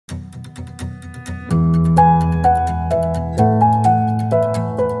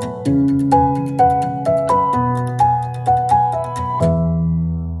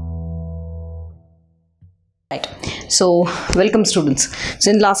So welcome students. So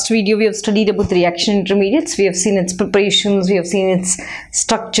in last video we have studied about the reaction intermediates. We have seen its preparations, we have seen its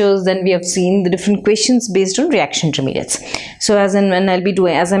structures, then we have seen the different questions based on reaction intermediates. So as I'm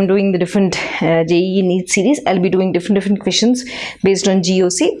doing the different JEE NEET series, I'll be doing different questions based on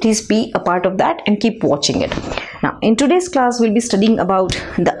GOC. Please be a part of that and keep watching it. Now in today's class we'll be studying about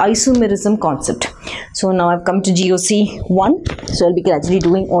the isomerism concept. So now I've come to GOC 1, so I'll be gradually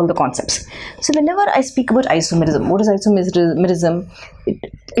doing all the concepts. So whenever I speak about isomerism, what is isomerism?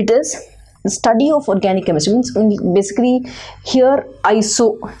 It is the study of organic chemistry. Means basically here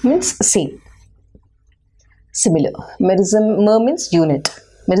iso means same, similar. Merism means unit.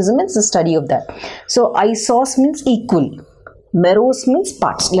 Merism means the study of that. So isos means equal. Meros means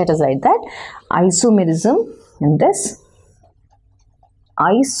parts. Let us write that. Isomerism in this.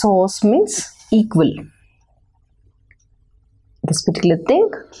 Isos means equal. This particular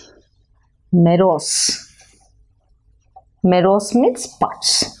thing. Meros. Meros means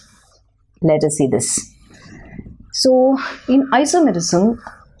parts. Let us see this. So in isomerism,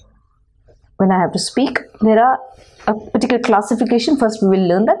 when I have to speak, there are a particular classification. First we will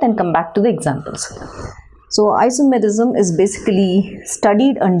learn that, then come back to the examples. So isomerism is basically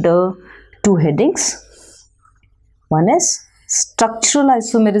studied under two headings. One is structural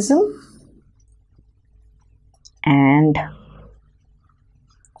isomerism and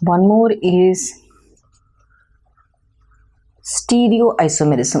one more is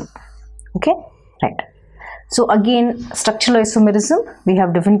stereoisomerism. Okay, right. So again, structural isomerism, we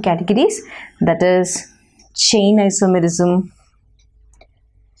have different categories. That is chain isomerism.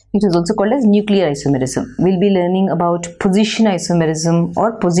 It is also called as nuclear isomerism. We'll be learning about position isomerism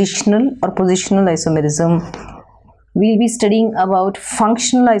or positional isomerism. We'll be studying about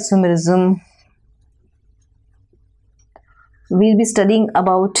functional isomerism. We'll be studying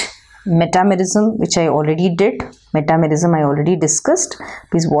about metamerism, which I already did. Metamerism I already discussed.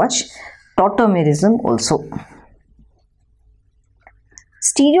 Please watch. Tautomerism also.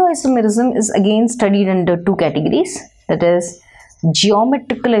 Stereoisomerism is again studied under two categories. That is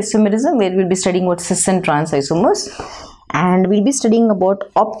geometrical isomerism, where we'll be studying about cis and trans isomers, and we'll be studying about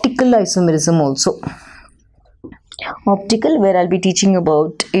optical isomerism also. Optical, where I'll be teaching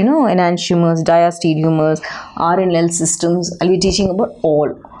about enantiomers, diastereomers, RNL systems. I'll be teaching about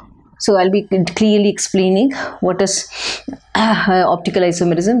all. So I'll be clearly explaining what is optical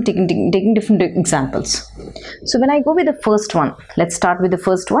isomerism, taking different examples. So when I go with the first one, let's start with the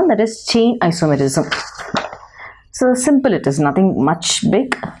first one, that is chain isomerism. So simple it is, nothing much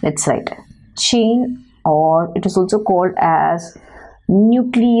big. Let's write chain, or it is also called as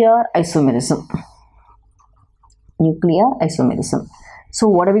nuclear isomerism. Nuclear isomerism. So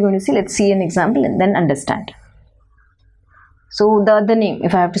what are we going to see? Let's see an example and then understand. So the name,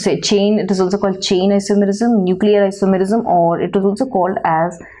 if I have to say chain, it is also called chain isomerism, nuclear isomerism, or it is also called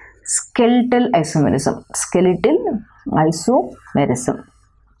as skeletal isomerism. Skeletal isomerism.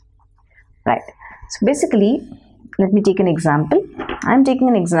 Right. So basically, let me take an example. I am taking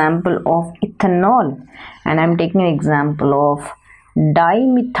an example of ethanol and I am taking an example of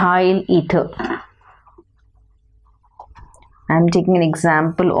dimethyl ether. I am taking an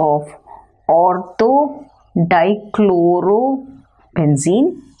example of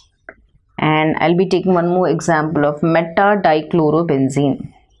orthodichlorobenzene, and I'll be taking one more example of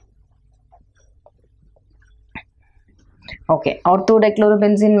metadichlorobenzene. Okay,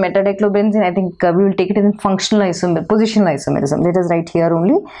 orthodichlorobenzene, metadichlorobenzene, I think we will take it in functional isomerism, positional isomerism. Let us write here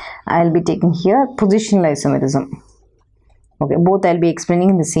only. I'll be taking here positional isomerism. Okay, both I'll be explaining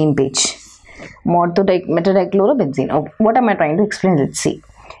in the same page. Metadichlorobenzene. Okay, what am I trying to explain? Let's see.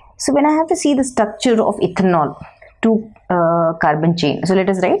 So when I have to see the structure of ethanol, two carbon chain. So let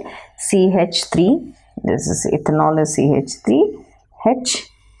us write CH3. This is ethanol is CH3, H,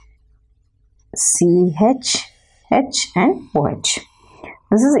 CH, H and OH.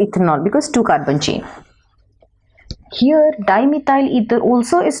 This is ethanol because two carbon chain. Here dimethyl ether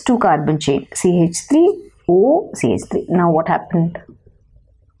also is two carbon chain, CH3, O, CH3. Now what happened?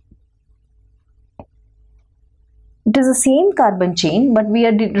 It is the same carbon chain, but we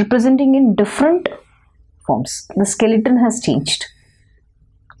are representing in different forms. The skeleton has changed.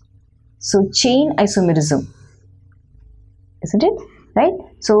 So chain isomerism, isn't it? Right?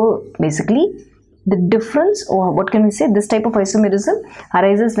 So basically the difference, or what can we say, this type of isomerism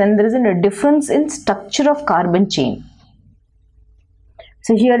arises when there is a difference in structure of carbon chain.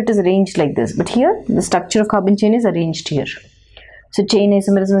 So here it is arranged like this, but here the structure of carbon chain is arranged here. So chain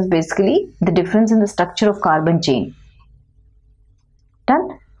isomerism is basically the difference in the structure of carbon chain.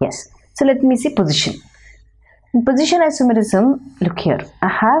 Done? Yes. So let me see position. In position isomerism, look here. I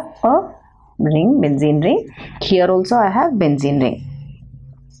have a ring, benzene ring. Here also I have benzene ring.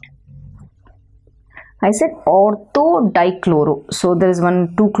 I said ortho dichloro. So there is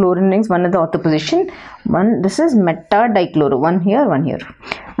two chlorine rings, one at the ortho position, this is meta dichloro, one here, one here.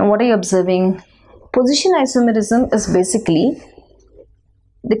 Now what are you observing? Position isomerism is basically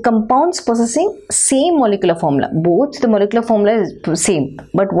the compounds possessing same molecular formula. Both the molecular formula is same,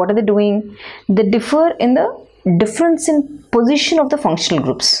 but what are they doing? They differ in the difference in position of the functional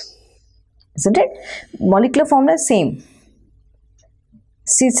groups, isn't it? Molecular formula is same,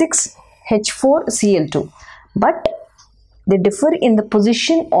 C6H4Cl2, but they differ in the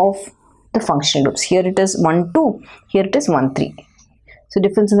position of the functional groups. Here it is 1, 2, here it is 1, 3. So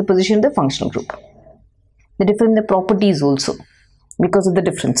difference in the position of the functional group. They differ in the properties also because of the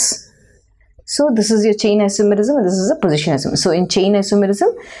difference. So this is your chain isomerism and this is a position isomerism. So in chain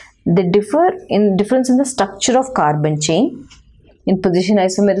isomerism, they differ in difference in the structure of carbon chain. In position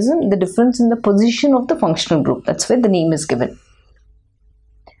isomerism, the difference in the position of the functional group. That's where the name is given.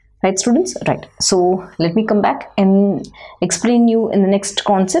 Right, students? Right. So let me come back and explain you in the next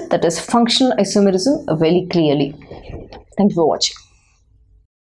concept, that is functional isomerism, very clearly. Thank you for watching.